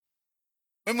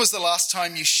When was the last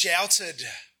time you shouted?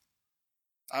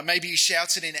 Maybe you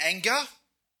shouted in anger,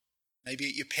 maybe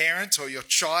at your parent or your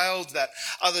child, that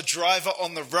other driver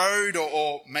on the road,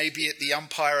 or maybe at the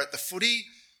umpire at the footy.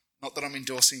 Not that I'm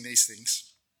endorsing these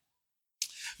things.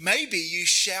 Maybe you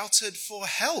shouted for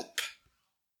help.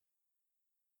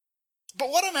 But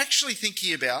what I'm actually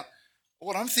thinking about,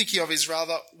 what I'm thinking of is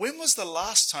rather, when was the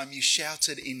last time you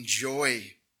shouted in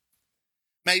joy?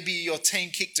 Maybe your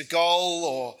team kicked a goal,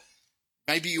 or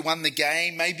maybe you won the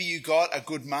game. Maybe you got a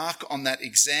good mark on that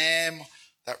exam,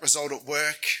 that result at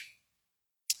work.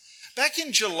 Back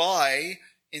in July,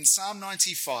 in Psalm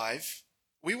 95,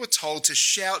 we were told to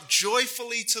shout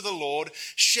joyfully to the Lord,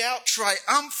 shout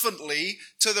triumphantly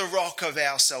to the rock of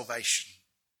our salvation.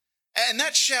 And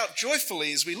that shout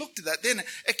joyfully, as we looked at that then,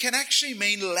 it can actually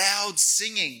mean loud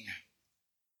singing.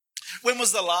 When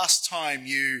was the last time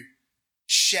you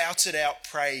shouted out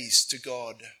praise to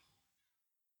God?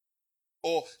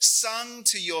 Or sung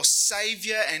to your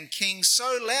Saviour and King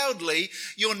so loudly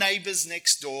your neighbours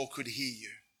next door could hear you?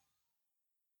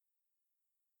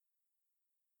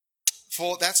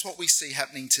 For that's what we see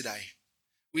happening today.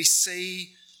 We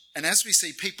see, and as we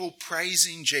see people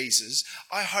praising Jesus,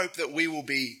 I hope that we will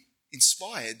be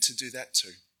inspired to do that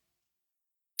too.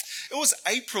 It was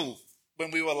April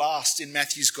when we were last in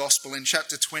Matthew's Gospel in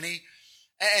chapter 20,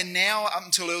 and now up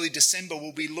until early December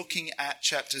we'll be looking at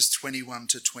chapters 21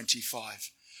 to 25.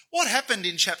 What happened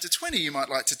in chapter 20? You might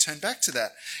like to turn back to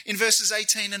that. In verses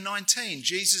 18 and 19,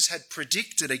 Jesus had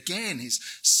predicted again his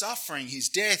suffering, his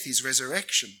death, his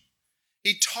resurrection.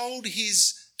 He told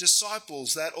his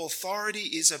disciples that authority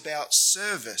is about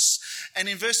service. And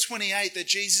in verse 28 that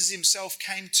Jesus himself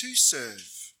came to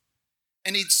serve.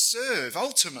 And he'd serve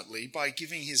ultimately by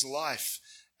giving his life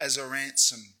as a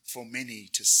ransom for many,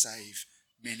 to save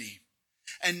many.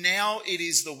 And now it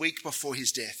is the week before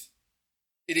his death.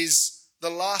 It is the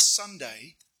last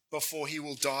Sunday before he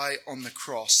will die on the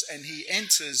cross, and he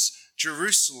enters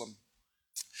Jerusalem.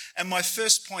 And my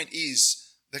first point is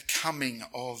the coming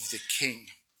of the King.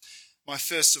 My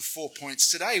first of 4 points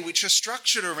today, which are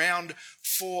structured around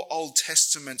 4 Old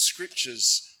Testament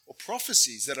scriptures or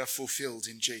prophecies that are fulfilled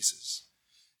in Jesus.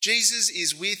 Jesus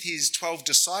is with his 12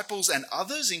 disciples and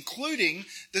others, including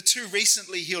the 2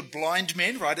 recently healed blind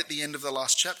men right at the end of the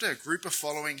last chapter. A group are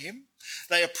following him.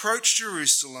 They approach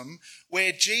Jerusalem,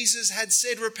 where Jesus had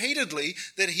said repeatedly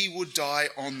that he would die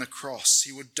on the cross.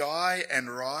 He would die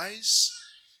and rise.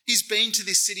 He's been to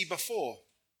this city before.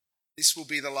 This will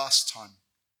be the last time.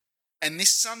 And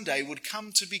this Sunday would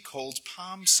come to be called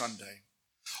Palm Sunday.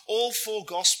 All 4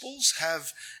 Gospels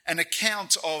have an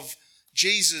account of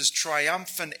Jesus'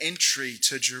 triumphant entry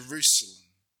to Jerusalem.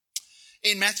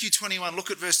 In Matthew 21,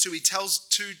 look at verse 2. He tells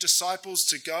 2 disciples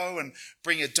to go and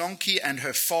bring a donkey and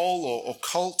her foal or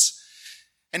colt.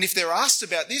 And if they're asked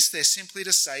about this, they're simply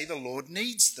to say the Lord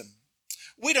needs them.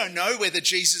 We don't know whether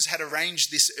Jesus had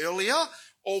arranged this earlier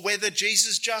or whether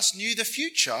Jesus just knew the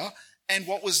future and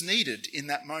what was needed in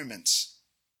that moment.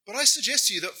 But I suggest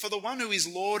to you that for the one who is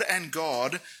Lord and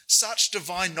God, such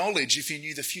divine knowledge, if he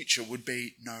knew the future, would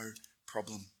be no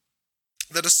problem.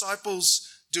 The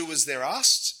disciples do as they're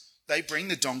asked. They bring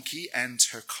the donkey and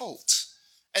her colt.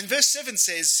 And verse 7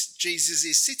 says Jesus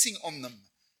is sitting on them.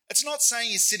 It's not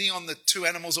saying he's sitting on the 2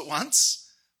 animals at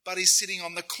once, but he's sitting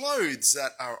on the clothes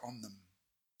that are on them.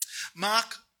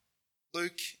 Mark,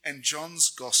 Luke, and John's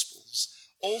Gospels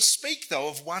all speak, though,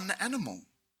 of one animal.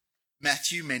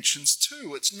 Matthew mentions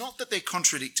 2. It's not that they're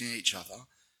contradicting each other,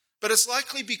 but it's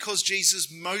likely because Jesus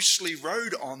mostly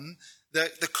rode on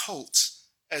the colt,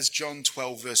 as John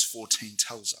 12 verse 14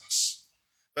 tells us.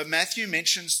 But Matthew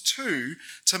mentions 2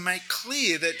 to make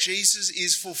clear that Jesus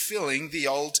is fulfilling the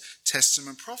Old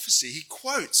Testament prophecy. He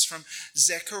quotes from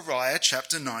Zechariah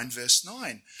chapter 9 verse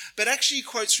 9, but actually he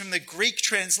quotes from the Greek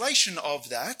translation of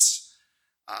that,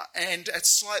 and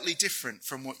it's slightly different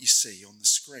from what you see on the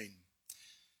screen.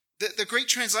 The Greek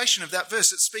translation of that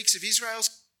verse, it speaks of Israel's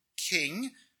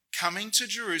king coming to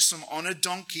Jerusalem on a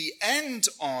donkey and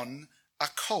on a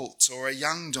colt or a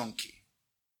young donkey.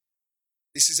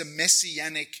 This is a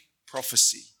messianic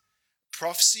prophecy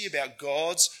about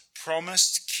God's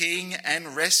promised king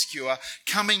and rescuer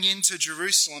coming into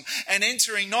Jerusalem and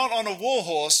entering not on a war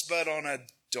horse but on a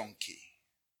donkey.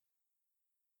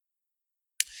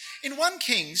 In 1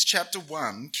 Kings chapter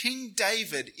 1, King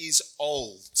David is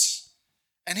old,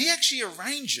 and he actually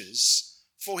arranges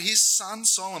for his son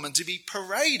Solomon to be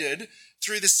paraded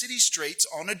through the city streets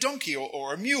on a donkey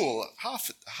or a mule, a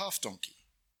half donkey.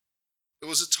 It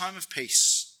was a time of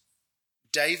peace.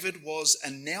 David was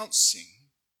announcing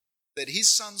that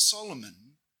his son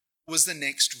Solomon was the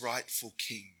next rightful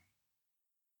king.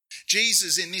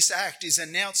 Jesus in this act is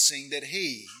announcing that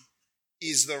he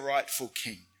is the rightful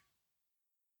king.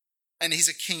 And he's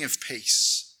a king of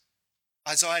peace.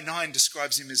 Isaiah 9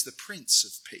 describes him as the Prince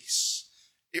of Peace,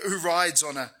 who rides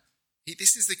on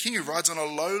this is the king who rides on a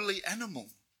lowly animal.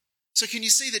 So can you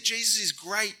see that Jesus is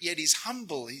great, yet he's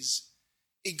humble, he's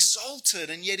exalted,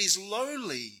 and yet he's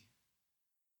lowly?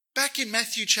 Back in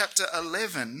Matthew chapter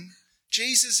 11,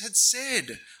 Jesus had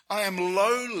said, I am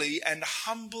lowly and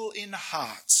humble in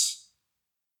heart.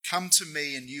 Come to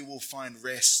me and you will find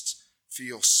rest for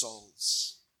your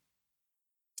souls.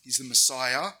 He's the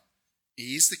Messiah.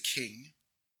 He is the king.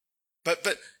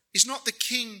 But he's not the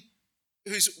king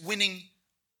who's winning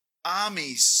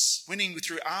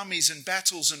through armies and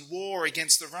battles and war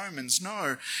against the Romans.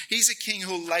 No, he's a king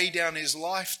who'll lay down his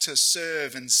life to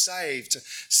serve and to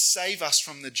save us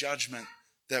from the judgment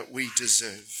that we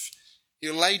deserve.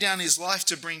 He'll lay down his life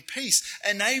to bring peace,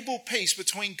 enable peace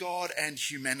between God and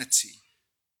humanity.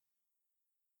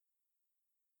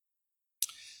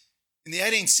 In the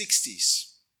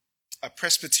 1860s, a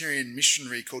Presbyterian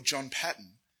missionary called John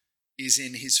Paton is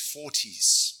in his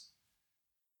 40s.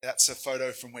 That's a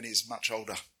photo from when he's much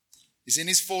older. He's in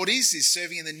his 40s. He's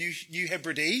serving in the New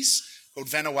Hebrides called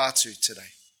Vanuatu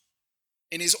today.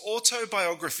 In his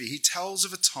autobiography, he tells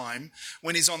of a time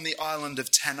when he's on the island of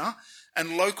Tanna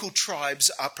and local tribes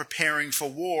are preparing for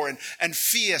war and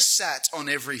fear sat on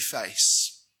every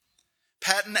face.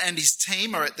 Paton and his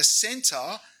team are at the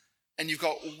centre, and you've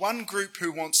got one group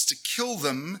who wants to kill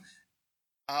them.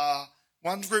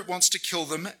 One group wants to kill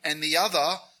them, and the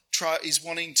other is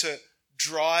wanting to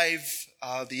drive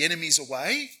the enemies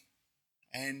away.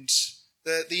 And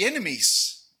the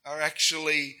enemies are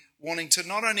actually wanting to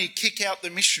not only kick out the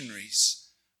missionaries,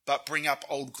 but bring up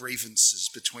old grievances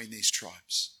between these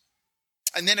tribes.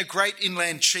 And then a great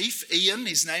inland chief, Ian,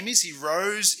 his name is, he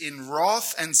rose in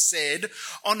wrath and said,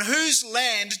 on whose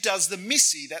land does the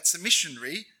missie, that's the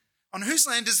missionary, on whose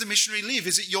land does the missionary live?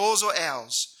 Is it yours or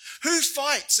ours? Who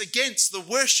fights against the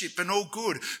worship and all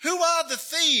good? Who are the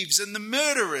thieves and the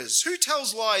murderers? Who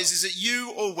tells lies? Is it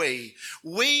you or we?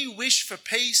 We wish for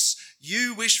peace.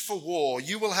 You wish for war.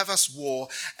 You will have us war.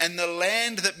 And the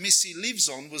land that Missy lives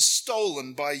on was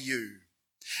stolen by you.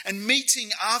 And meeting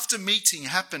after meeting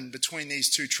happened between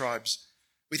these two tribes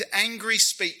with angry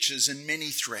speeches and many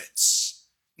threats.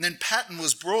 And then Paton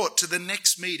was brought to the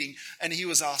next meeting and he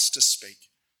was asked to speak.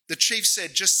 The chief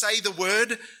said, just say the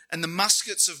word and the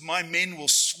muskets of my men will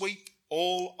sweep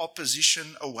all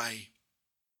opposition away.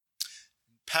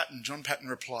 John Paton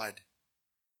replied,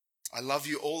 I love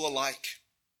you all alike.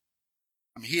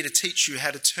 I'm here to teach you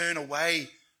how to turn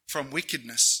away from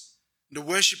wickedness and to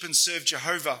worship and serve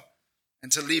Jehovah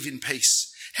and to live in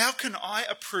peace. How can I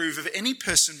approve of any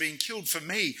person being killed for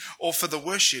me or for the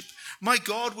worship? My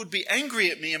God would be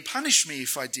angry at me and punish me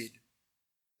if I did.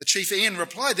 The chief Ian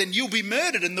replied, then you'll be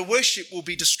murdered and the worship will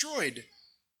be destroyed.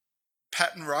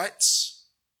 Paton writes,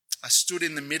 I stood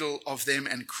in the middle of them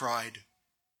and cried,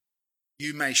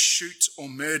 you may shoot or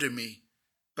murder me,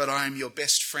 but I am your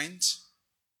best friend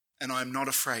and I am not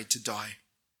afraid to die.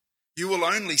 You will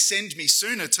only send me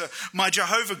sooner to my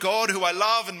Jehovah God who I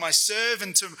love and I serve,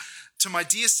 and to my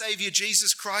dear Saviour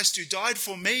Jesus Christ who died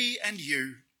for me and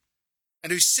you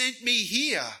and who sent me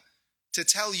here to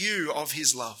tell you of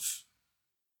his love.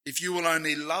 If you will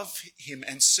only love him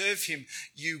and serve him,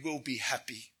 you will be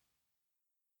happy.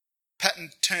 Paton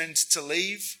turned to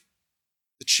leave.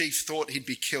 The chief thought he'd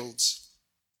be killed.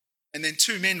 And then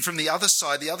two men from the other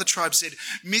side, the other tribe, said,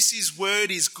 Missy's word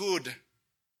is good.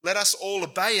 Let us all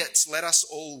obey it. Let us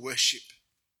all worship.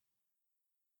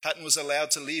 Paton was allowed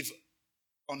to live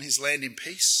on his land in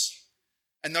peace.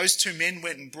 And those two men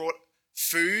went and brought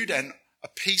food and a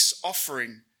peace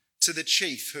offering to the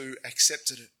chief who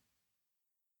accepted it.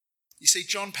 You see,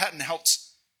 John Paton helped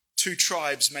two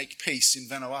tribes make peace in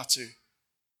Vanuatu.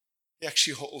 He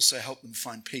actually also helped them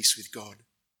find peace with God.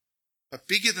 But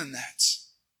bigger than that,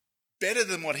 better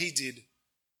than what he did,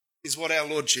 is what our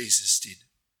Lord Jesus did.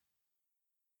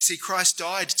 You see, Christ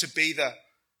died to be the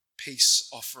peace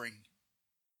offering,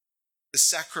 the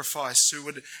sacrifice who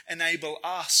would enable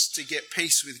us to get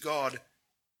peace with God.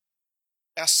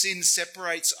 Our sin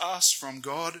separates us from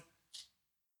God,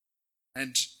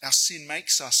 and our sin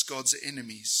makes us God's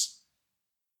enemies.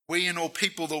 We and all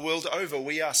people the world over,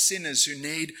 we are sinners who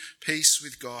need peace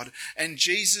with God. And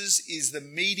Jesus is the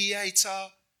mediator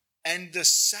and the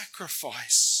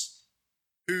sacrifice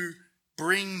who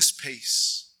brings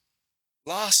peace,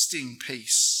 lasting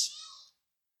peace.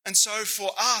 And so for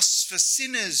us, for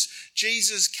sinners,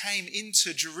 Jesus came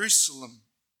into Jerusalem.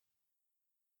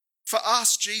 For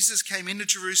us, Jesus came into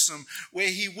Jerusalem where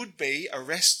he would be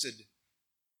arrested,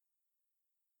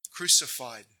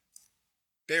 crucified,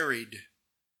 buried,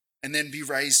 and then be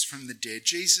raised from the dead.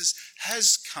 Jesus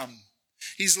has come.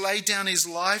 He's laid down his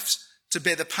life to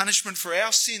bear the punishment for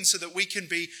our sins so that we can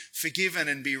be forgiven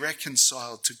and be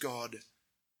reconciled to God.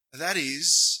 That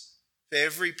is for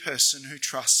every person who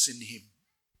trusts in him.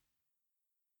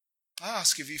 I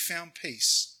ask, have you found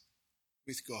peace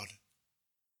with God?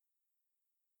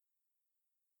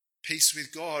 Peace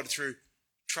with God through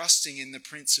trusting in the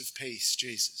Prince of Peace,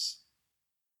 Jesus.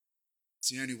 It's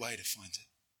the only way to find it.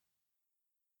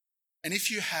 And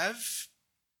if you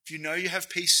know you have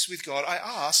peace with God, I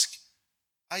ask,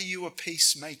 are you a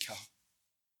peacemaker?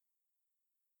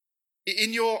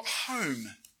 In your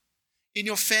home, in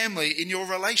your family, in your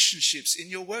relationships, in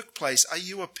your workplace, are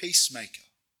you a peacemaker?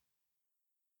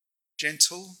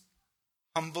 Gentle,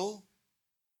 humble,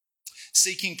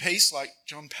 seeking peace like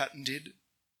John Paton did?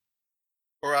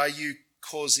 Or are you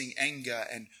causing anger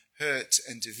and hurt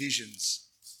and divisions?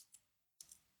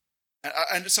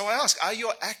 And so I ask, are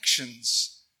your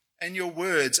actions and your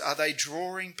words, are they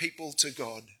drawing people to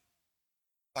God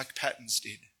like Paton's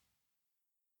did?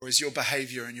 Or is your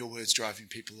behaviour and your words driving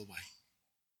people away?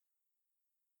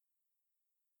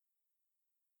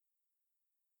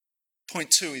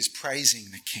 Point 2 is praising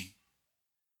the King.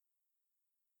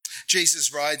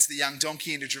 Jesus rides the young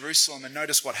donkey into Jerusalem, and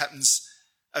notice what happens.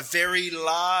 A very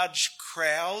large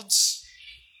crowds,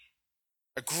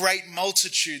 a great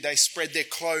multitude, they spread their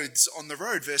clothes on the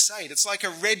road. Verse 8, it's like a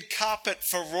red carpet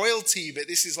for royalty, but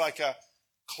this is like a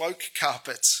cloak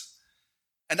carpet.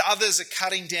 And others are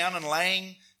cutting down and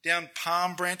laying down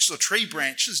palm branches or tree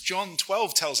branches. John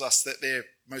 12 tells us that they're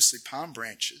mostly palm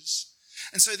branches.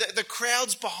 And so the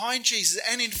crowds behind Jesus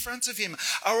and in front of him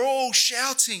are all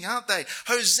shouting, aren't they?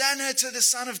 Hosanna to the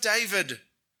Son of David.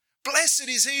 Blessed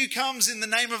is he who comes in the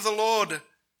name of the Lord.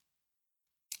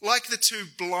 Like the two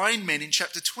blind men in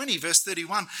chapter 20, verse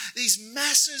 31, these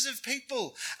masses of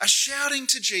people are shouting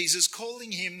to Jesus,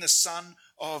 calling him the Son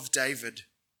of David.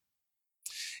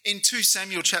 In 2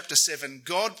 Samuel chapter 7,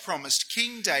 God promised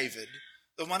King David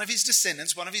that one of his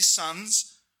descendants, one of his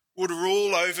sons, would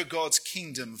rule over God's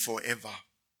kingdom forever.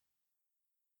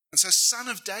 And so Son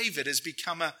of David has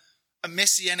become a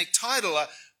messianic title,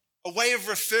 a way of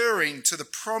referring to the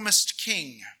promised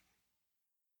king.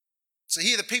 So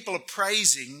here the people are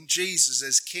praising Jesus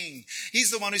as king.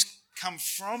 He's the one who's come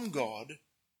from God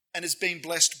and has been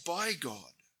blessed by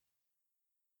God.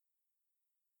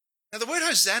 Now the word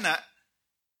Hosanna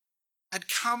had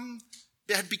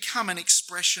become an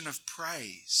expression of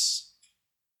praise.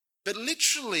 But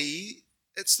literally,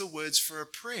 it's the words for a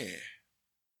prayer.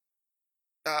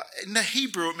 In the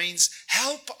Hebrew, it means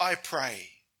help, I pray.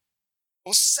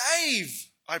 Or save,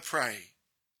 I pray.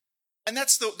 And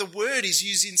that's the word is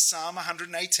used in Psalm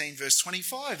 118, verse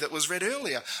 25 that was read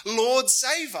earlier. Lord,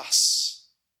 save us.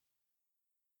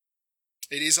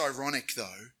 It is ironic,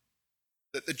 though,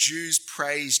 that the Jews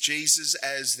praise Jesus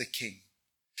as the king.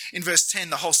 In verse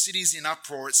 10, the whole city's in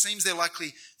uproar. It seems they're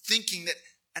likely thinking that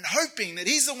and hoping that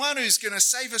he's the one who's going to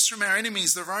save us from our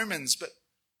enemies, the Romans. But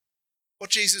what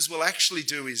Jesus will actually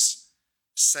do is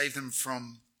save them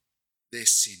from their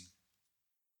sin.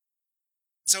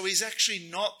 So he's actually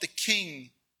not the king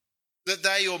that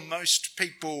they or most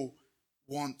people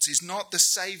want. He's not the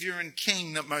saviour and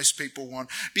king that most people want.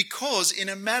 Because in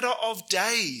a matter of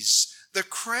days, the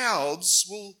crowds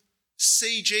will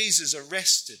see Jesus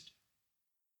arrested,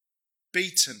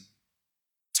 beaten,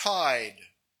 tied,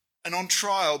 and on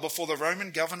trial before the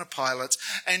Roman governor Pilate.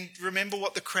 And remember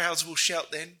what the crowds will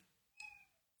shout then?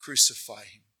 Crucify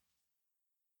him.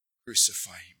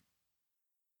 Crucify him.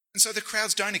 And so the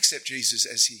crowds don't accept Jesus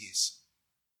as he is.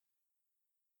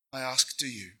 I ask, do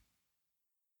you?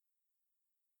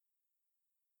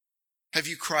 Have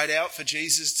you cried out for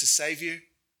Jesus to save you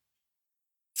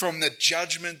from the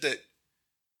judgment that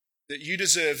you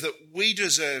deserve, that we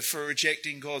deserve for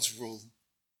rejecting God's rule?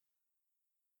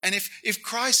 And if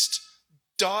Christ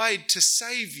died to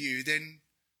save you, then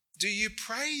do you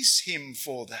praise him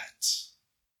for that?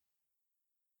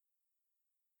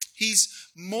 He's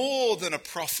more than a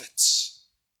prophet.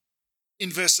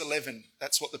 In verse 11,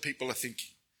 that's what the people are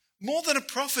thinking. More than a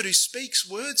prophet who speaks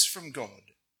words from God.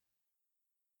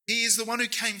 He is the one who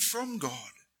came from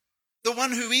God, the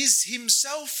one who is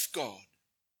himself God.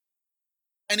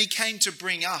 And he came to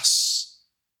bring us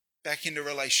back into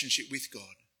relationship with God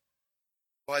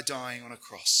by dying on a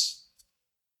cross.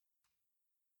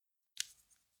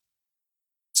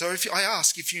 So I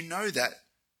ask, if you know that,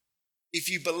 if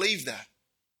you believe that,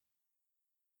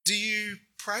 do you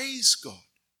praise God?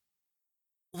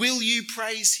 Will you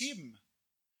praise him?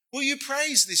 Will you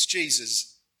praise this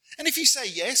Jesus? And if you say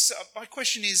yes, my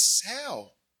question is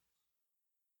how?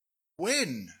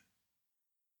 When?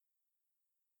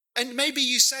 And maybe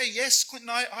you say, yes,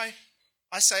 Clinton, I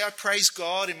say I praise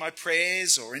God in my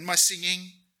prayers or in my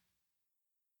singing.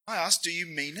 I ask, do you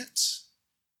mean it?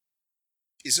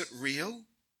 Is it real?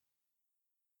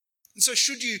 And so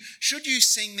should you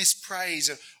sing this praise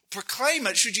or proclaim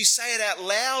it? Should you say it out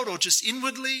loud or just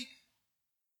inwardly?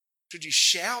 Should you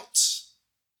shout,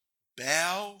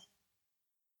 bow,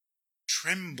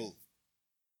 tremble,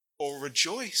 or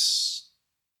rejoice?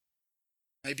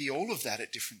 Maybe all of that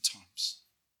at different times.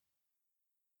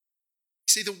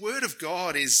 See, the Word of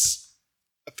God is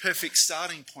a perfect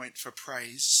starting point for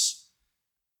praise.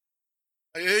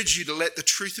 I urge you to let the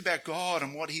truth about God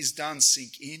and what He's done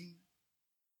sink in.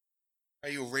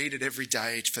 Pray you'll read it every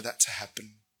day for that to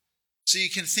happen. So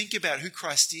you can think about who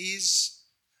Christ is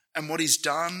and what He's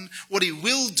done, what He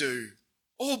will do,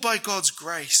 all by God's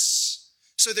grace.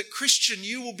 So that, Christian,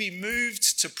 you will be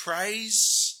moved to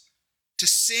praise, to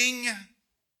sing,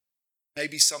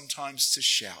 maybe sometimes to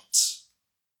shout.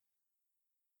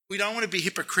 We don't want to be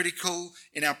hypocritical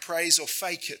in our praise or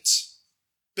fake it,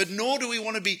 but nor do we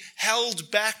want to be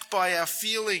held back by our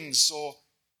feelings, or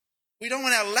we don't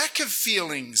want our lack of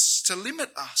feelings to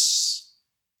limit us.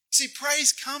 See,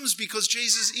 praise comes because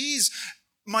Jesus is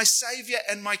my Saviour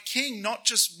and my King, not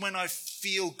just when I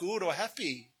feel good or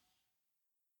happy.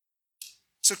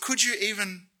 So could you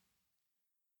even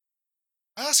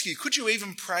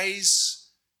praise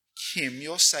Him,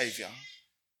 your Saviour,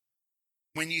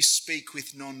 when you speak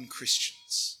with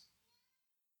non-Christians?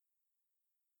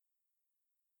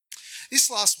 This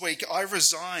last week, I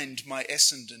resigned my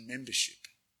Essendon membership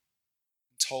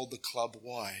and told the club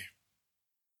why.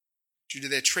 Due to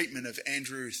their treatment of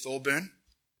Andrew Thorburn,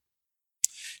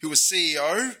 who was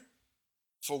CEO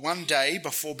for one day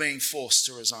before being forced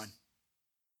to resign.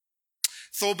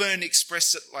 Thorburn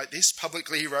expressed it like this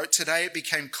publicly. He wrote, "Today it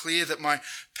became clear that my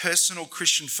personal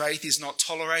Christian faith is not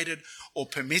tolerated or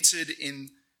permitted in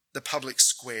the public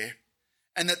square,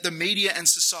 and that the media and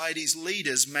society's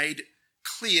leaders made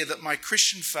clear that my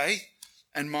Christian faith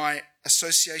and my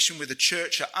association with the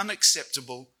church are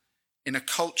unacceptable in our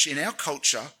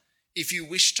culture if you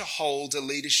wish to hold a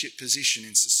leadership position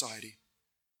in society."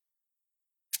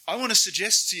 I want to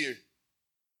suggest to you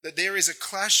that there is a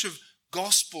clash of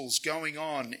gospels going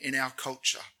on in our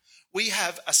culture. We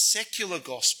have a secular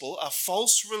gospel, a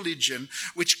false religion,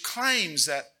 which claims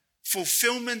that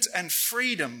fulfillment and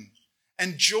freedom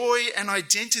and joy and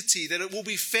identity, that it will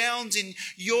be found in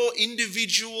your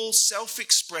individual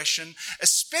self-expression,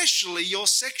 especially your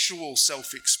sexual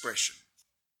self-expression.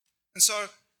 And so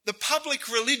the public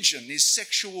religion is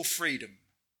sexual freedom.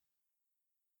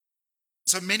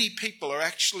 So many people are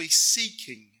actually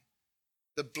seeking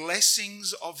the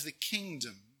blessings of the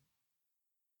kingdom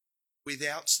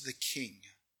without the King,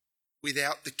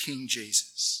 without the King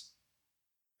Jesus.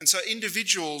 And so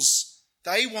individuals,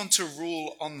 they want to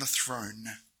rule on the throne.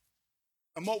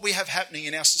 And what we have happening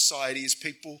in our society is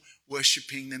people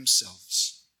worshipping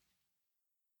themselves.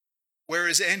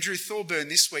 Whereas Andrew Thorburn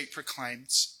this week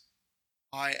proclaims,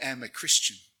 "I am a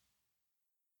Christian."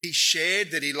 He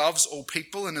shared that he loves all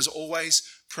people and has always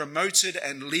promoted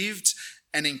and lived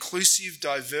an inclusive,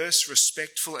 diverse,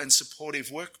 respectful and supportive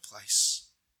workplace.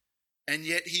 And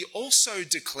yet he also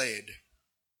declared,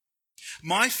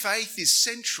 "My faith is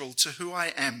central to who I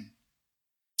am.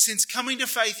 Since coming to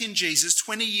faith in Jesus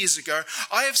 20 years ago,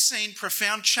 I have seen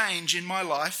profound change in my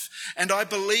life, and I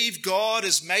believe God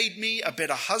has made me a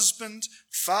better husband,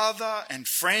 father and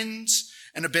friend,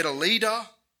 and a better leader."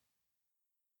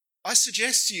 I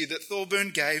suggest to you that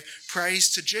Thorburn gave praise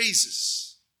to Jesus.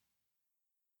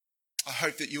 I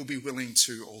hope that you'll be willing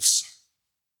to also.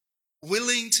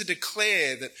 Willing to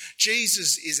declare that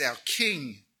Jesus is our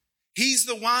King. He's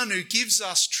the one who gives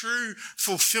us true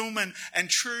fulfillment and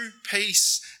true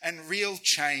peace and real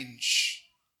change.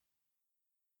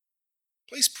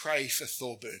 Please pray for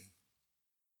Thorburn.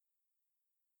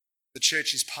 The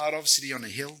church is part of City on a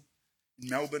Hill in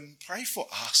Melbourne. Pray for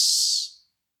us.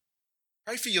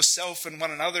 Pray for yourself and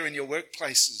one another in your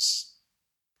workplaces.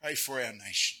 Pray for our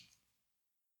nation.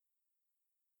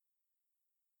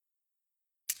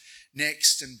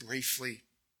 Next, and briefly,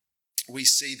 we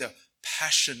see the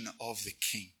passion of the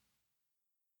King.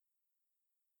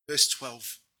 Verse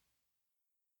 12.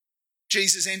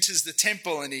 Jesus enters the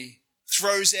temple and he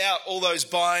throws out all those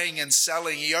buying and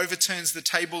selling. He overturns the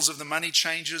tables of the money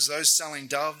changers, those selling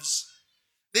doves.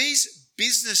 These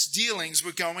business dealings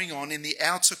were going on in the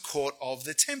outer court of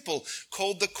the temple,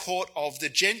 called the court of the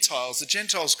Gentiles. The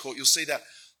Gentiles' court, you'll see that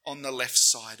on the left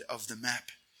side of the map.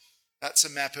 That's a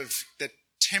map of the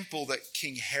temple that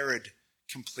King Herod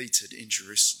completed in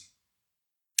Jerusalem.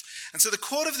 And so the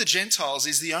court of the Gentiles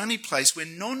is the only place where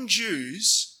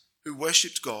non-Jews who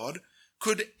worshipped God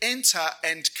could enter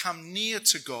and come near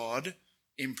to God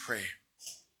in prayer.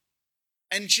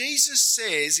 And Jesus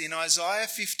says in Isaiah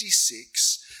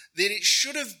 56 that it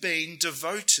should have been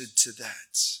devoted to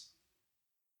that.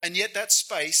 And yet that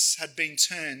space had been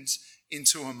turned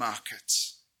into a market.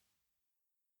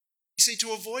 You see,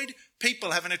 to avoid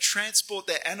people having to transport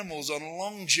their animals on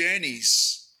long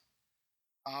journeys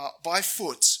by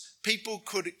foot, people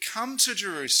could come to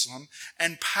Jerusalem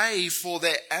and pay for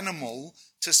their animal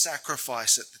to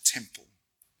sacrifice at the temple.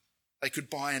 They could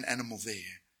buy an animal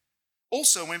there.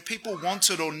 Also, when people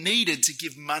wanted or needed to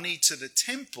give money to the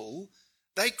temple,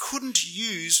 they couldn't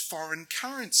use foreign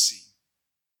currency.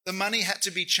 The money had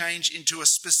to be changed into a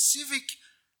specific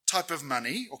type of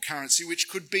money or currency which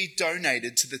could be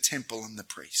donated to the temple and the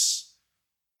priests.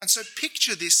 And so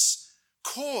picture this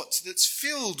court that's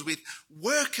filled with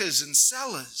workers and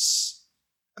sellers.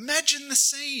 Imagine the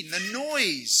scene, the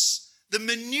noise, the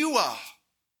manure,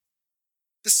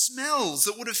 the smells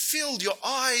that would have filled your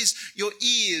eyes, your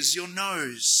ears, your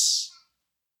nose.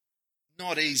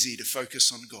 Not easy to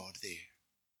focus on God there.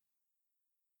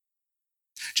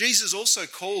 Jesus also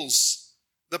calls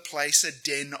the place a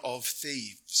den of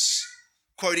thieves,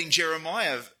 quoting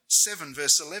Jeremiah 7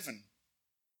 verse 11.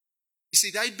 You see,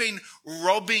 they'd been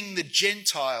robbing the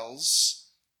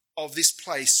Gentiles of this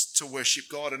place to worship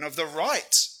God and of the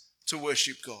right to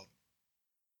worship God.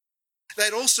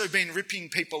 They'd also been ripping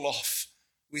people off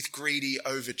with greedy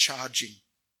overcharging,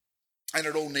 and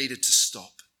it all needed to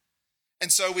stop.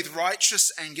 And so with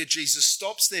righteous anger, Jesus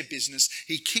stops their business.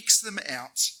 He kicks them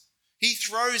out. He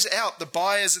throws out the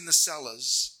buyers and the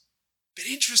sellers. But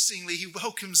interestingly, he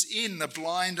welcomes in the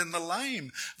blind and the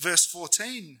lame. Verse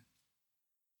 14.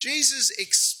 Jesus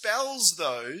expels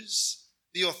those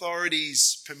the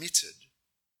authorities permitted.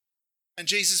 And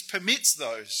Jesus permits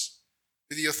those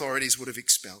who the authorities would have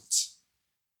expelled.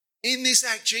 In this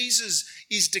act, Jesus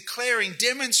is declaring,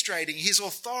 demonstrating his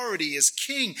authority as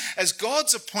king, as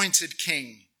God's appointed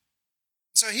king.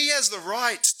 So he has the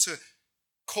right to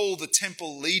call the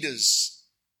temple leaders,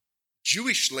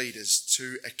 Jewish leaders,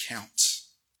 to account.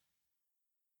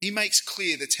 He makes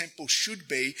clear the temple should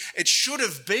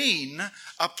have been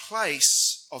a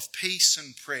place of peace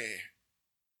and prayer.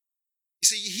 You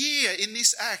see, here in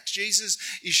this act, Jesus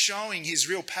is showing his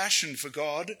real passion for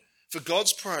God, for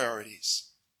God's priorities.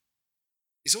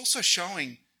 He's also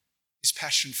showing his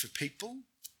passion for people,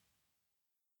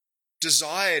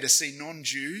 desire to see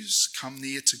non-Jews come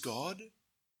near to God,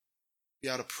 be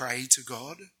able to pray to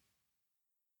God.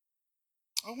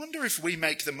 I wonder if we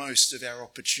make the most of our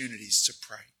opportunities to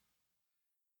pray.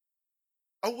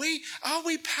 Are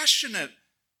we passionate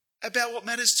about what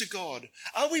matters to God?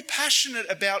 Are we passionate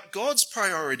about God's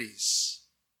priorities?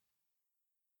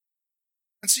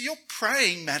 And so your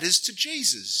praying matters to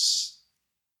Jesus.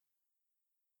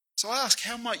 So I ask,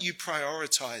 how might you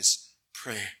prioritize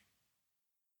prayer?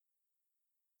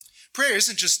 Prayer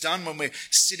isn't just done when we're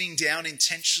sitting down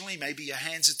intentionally, maybe your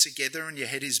hands are together and your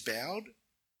head is bowed.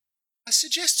 I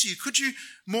suggest to you, could you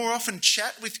more often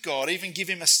chat with God, even give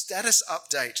him a status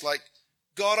update, like,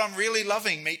 God, I'm really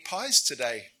loving meat pies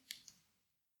today,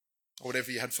 or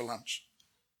whatever you had for lunch.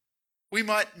 We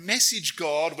might message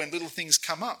God when little things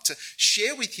come up, to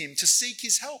share with him, to seek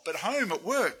his help at home, at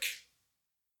work.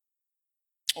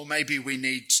 Or maybe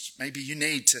you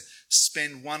need to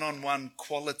spend one-on-one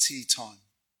quality time,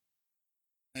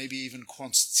 maybe even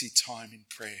quantity time in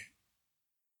prayer.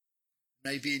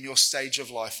 Maybe in your stage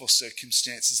of life or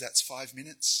circumstances, that's 5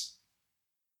 minutes.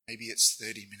 Maybe it's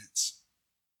 30 minutes.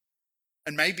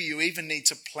 And maybe you even need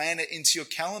to plan it into your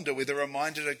calendar with a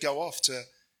reminder to go off to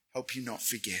help you not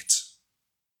forget.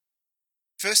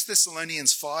 1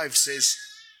 Thessalonians 5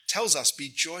 tells us,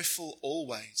 be joyful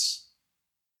always.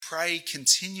 Pray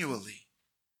continually.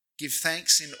 Give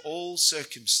thanks in all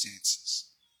circumstances.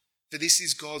 For this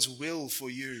is God's will for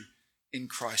you in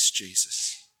Christ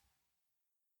Jesus.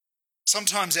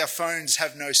 Sometimes our phones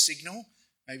have no signal.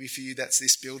 Maybe for you that's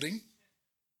this building.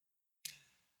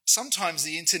 Sometimes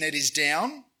the internet is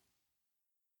down.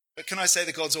 But can I say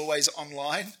that God's always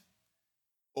online?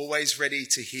 Always ready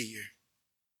to hear you.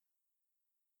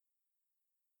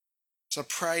 So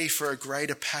pray for a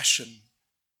greater passion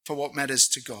for what matters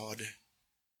to God.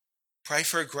 Pray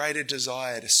for a greater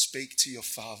desire to speak to your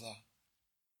Father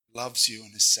who loves you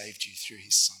and has saved you through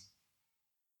his Son.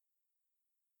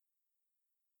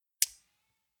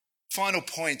 Final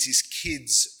point is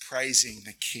kids praising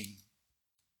the King.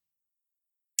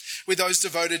 With those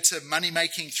devoted to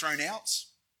money-making thrown out,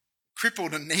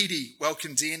 crippled and needy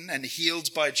welcomed in and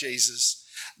healed by Jesus,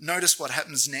 notice what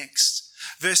happens next.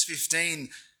 Verse 15,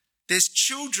 There's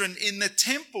children in the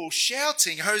temple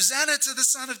shouting, "Hosanna to the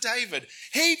Son of David."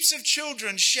 Heaps of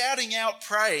children shouting out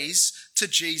praise to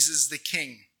Jesus the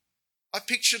King. I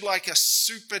pictured like a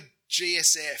super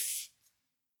GSF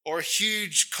or a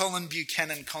huge Colin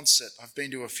Buchanan concert. I've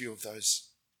been to a few of those.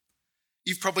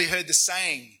 You've probably heard the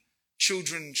saying,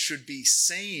 children should be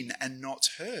seen and not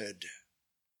heard.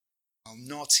 Well,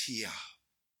 not here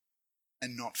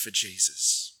and not for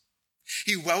Jesus.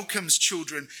 He welcomes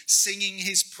children singing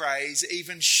his praise,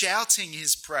 even shouting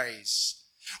his praise.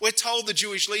 We're told the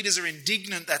Jewish leaders are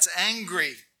indignant, that's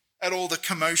angry at all the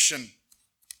commotion.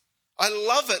 I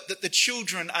love it that the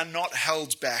children are not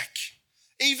held back.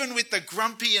 Even with the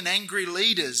grumpy and angry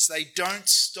leaders, they don't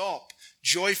stop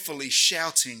joyfully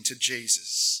shouting to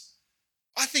Jesus.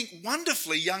 I think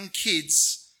wonderfully young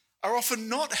kids are often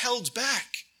not held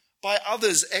back by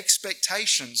others'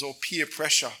 expectations or peer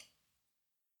pressure.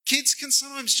 Kids can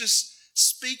sometimes just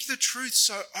speak the truth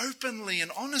so openly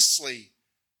and honestly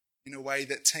in a way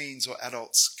that teens or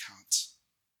adults can't.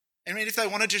 I mean, if they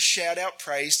want to just shout out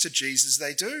praise to Jesus,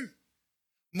 they do.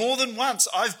 More than once,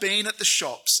 I've been at the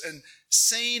shops and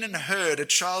seen and heard a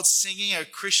child singing a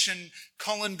Christian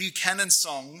Colin Buchanan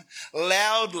song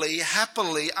loudly,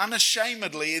 happily,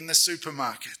 unashamedly in the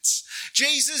supermarkets.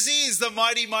 Jesus is the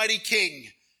mighty, mighty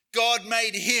King. God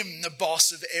made him the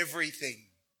boss of everything.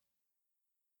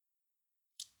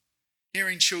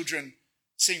 Hearing children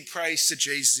sing praise to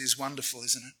Jesus is wonderful,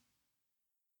 isn't it?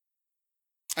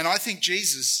 And I think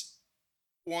Jesus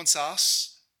wants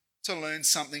us to learn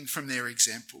something from their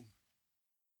example.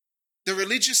 The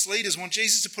religious leaders want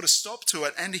Jesus to put a stop to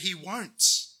it, and he won't.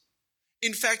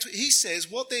 In fact, he says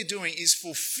what they're doing is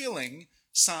fulfilling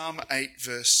Psalm 8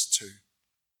 verse 2.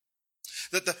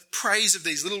 That the praise of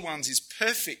these little ones is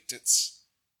perfect. It's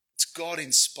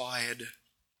God-inspired.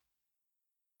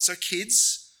 So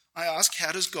kids, I ask,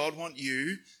 how does God want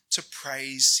you to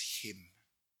praise him?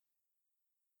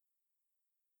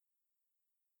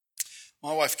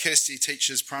 My wife Kirsty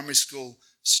teaches primary school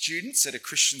students at a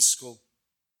Christian school.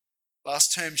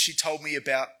 Last term she told me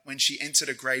about when she entered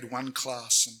a grade 1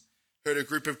 class and heard a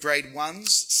group of grade 1s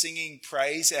singing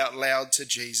praise out loud to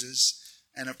Jesus,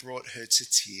 and it brought her to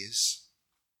tears.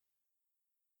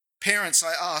 Parents,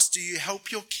 I ask, do you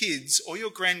help your kids or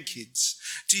your grandkids?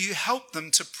 Do you help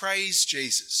them to praise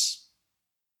Jesus?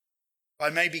 By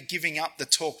maybe giving up the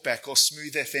talkback or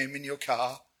Smooth FM in your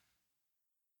car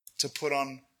to put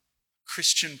on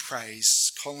Christian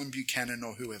praise, Colin Buchanan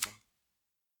or whoever.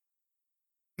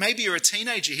 Maybe you're a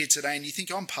teenager here today and you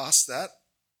think, I'm past that.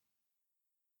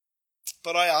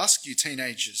 But I ask you,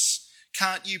 teenagers,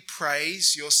 can't you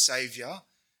praise your Saviour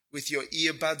with your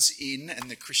earbuds in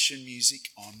and the Christian music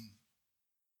on?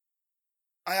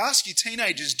 I ask you,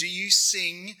 teenagers, do you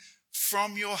sing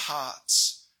from your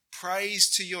hearts praise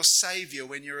to your Saviour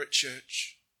when you're at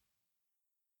church?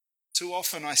 Too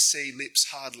often I see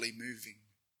lips hardly moving.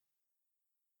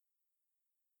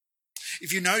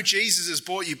 If you know Jesus has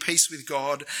brought you peace with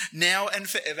God now and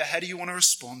forever, how do you want to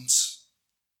respond?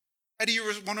 How do you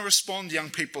want to respond, young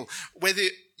people? Whether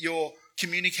you're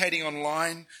communicating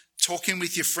online, talking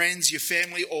with your friends, your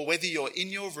family, or whether you're in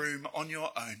your room on your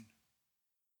own.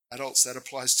 Adults, that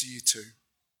applies to you too.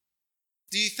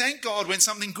 Do you thank God when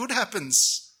something good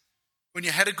happens? When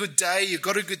you had a good day, you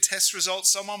got a good test result,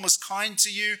 someone was kind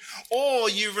to you, or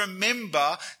you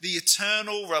remember the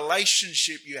eternal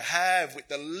relationship you have with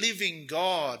the living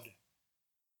God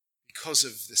because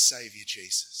of the Saviour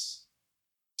Jesus?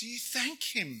 Do you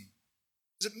thank him?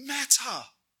 Does it matter?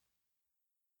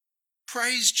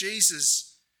 Praise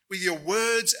Jesus with your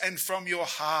words and from your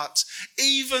heart,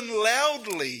 even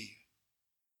loudly,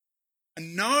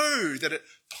 and know that it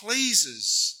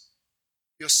pleases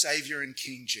your Saviour and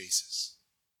King Jesus.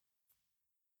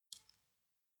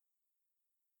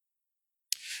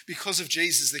 Because of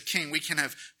Jesus the King, we can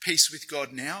have peace with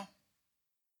God now.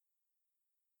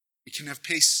 We can have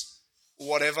peace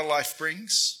whatever life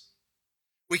brings.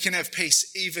 We can have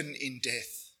peace even in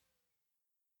death.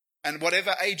 And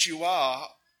whatever age you are,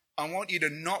 I want you to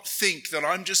not think that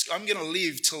I'm going to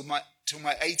live till my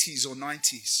 80s or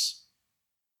 90s.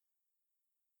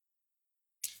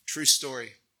 True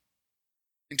story.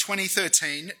 In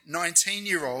 2013,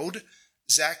 19-year-old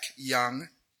Zach Young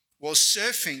was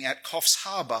surfing at Coffs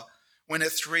Harbour when a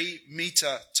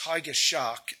 3-metre tiger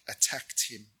shark attacked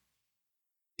him.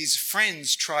 His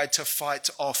friends tried to fight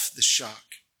off the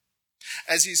shark.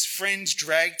 As his friends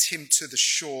dragged him to the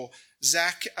shore,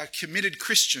 Zach, a committed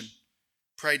Christian,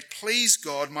 prayed, "Please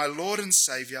God, my Lord and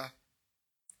Saviour,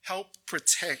 help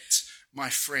protect my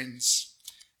friends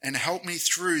and help me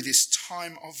through this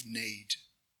time of need."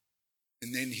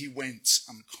 And then he went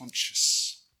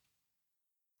unconscious.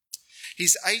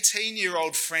 His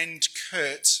 18-year-old friend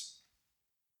Kurt,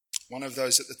 one of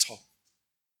those at the top,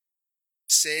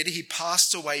 said he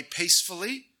passed away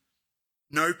peacefully,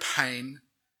 no pain,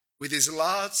 with his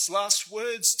last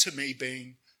words to me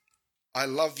being, "I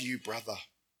love you, brother."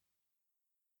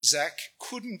 Zach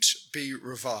couldn't be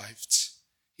revived.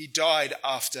 He died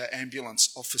after ambulance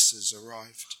officers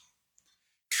arrived.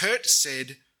 Kurt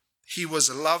said he was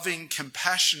loving,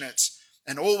 compassionate,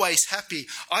 and always happy.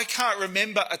 I can't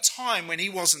remember a time when he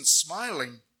wasn't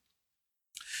smiling.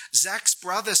 Zach's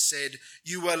brother said,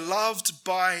 "You were loved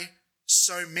by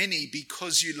so many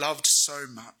because you loved so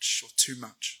much or too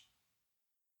much.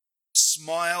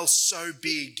 Smile so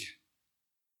big,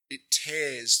 it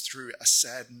tears through a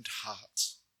saddened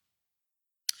heart."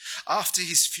 After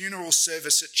his funeral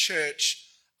service at church,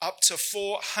 up to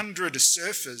 400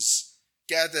 surfers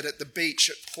gathered at the beach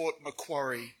at Port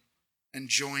Macquarie and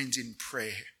joined in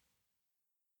prayer.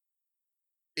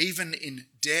 Even in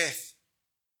death,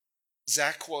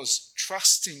 Zach was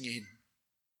trusting in,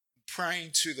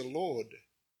 praying to the Lord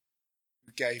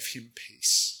who gave him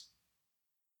peace.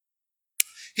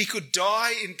 He could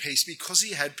die in peace because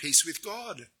he had peace with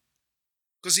God,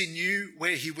 because he knew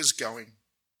where he was going.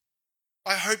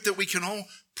 I hope that we can all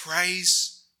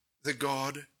praise the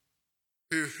God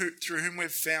who through whom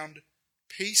we've found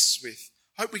peace with.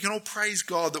 I hope we can all praise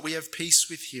God that we have peace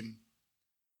with him.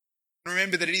 And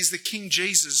remember that it is the King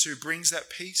Jesus who brings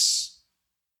that peace,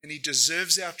 and he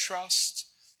deserves our trust.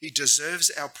 He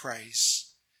deserves our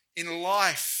praise. In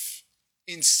life,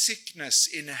 in sickness,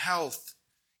 in health,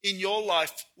 in your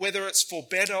life, whether it's for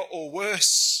better or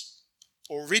worse,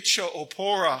 or richer or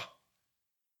poorer,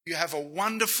 you have a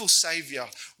wonderful Saviour.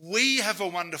 We have a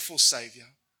wonderful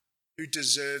Saviour who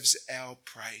deserves our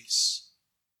praise.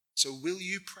 So will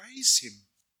you praise him?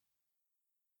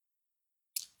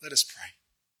 Let us pray.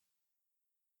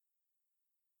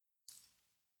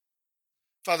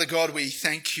 Father God, we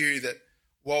thank you that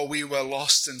while we were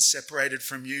lost and separated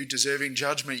from you, deserving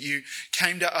judgment, you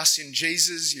came to us in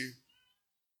Jesus. You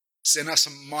sent us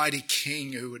a mighty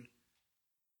King who would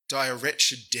die a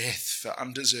wretched death for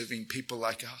undeserving people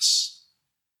like us.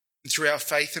 And through our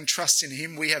faith and trust in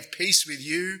him, we have peace with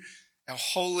you, our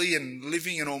holy and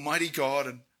living and almighty God,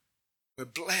 and we're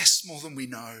blessed more than we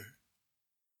know.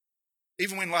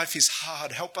 Even when life is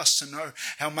hard, help us to know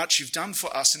how much you've done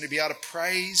for us and to be able to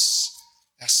praise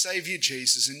our Saviour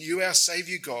Jesus and you, our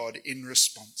Saviour God, in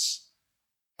response.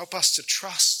 Help us to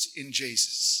trust in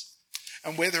Jesus.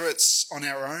 And whether it's on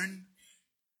our own,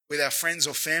 with our friends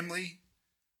or family,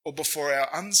 or before our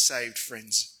unsaved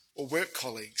friends or work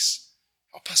colleagues,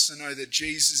 help us to know that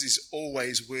Jesus is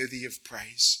always worthy of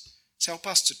praise. So help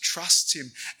us to trust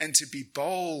him and to be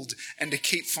bold and to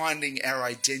keep finding our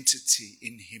identity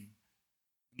in him.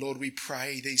 Lord, we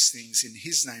pray these things in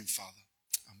his name, Father.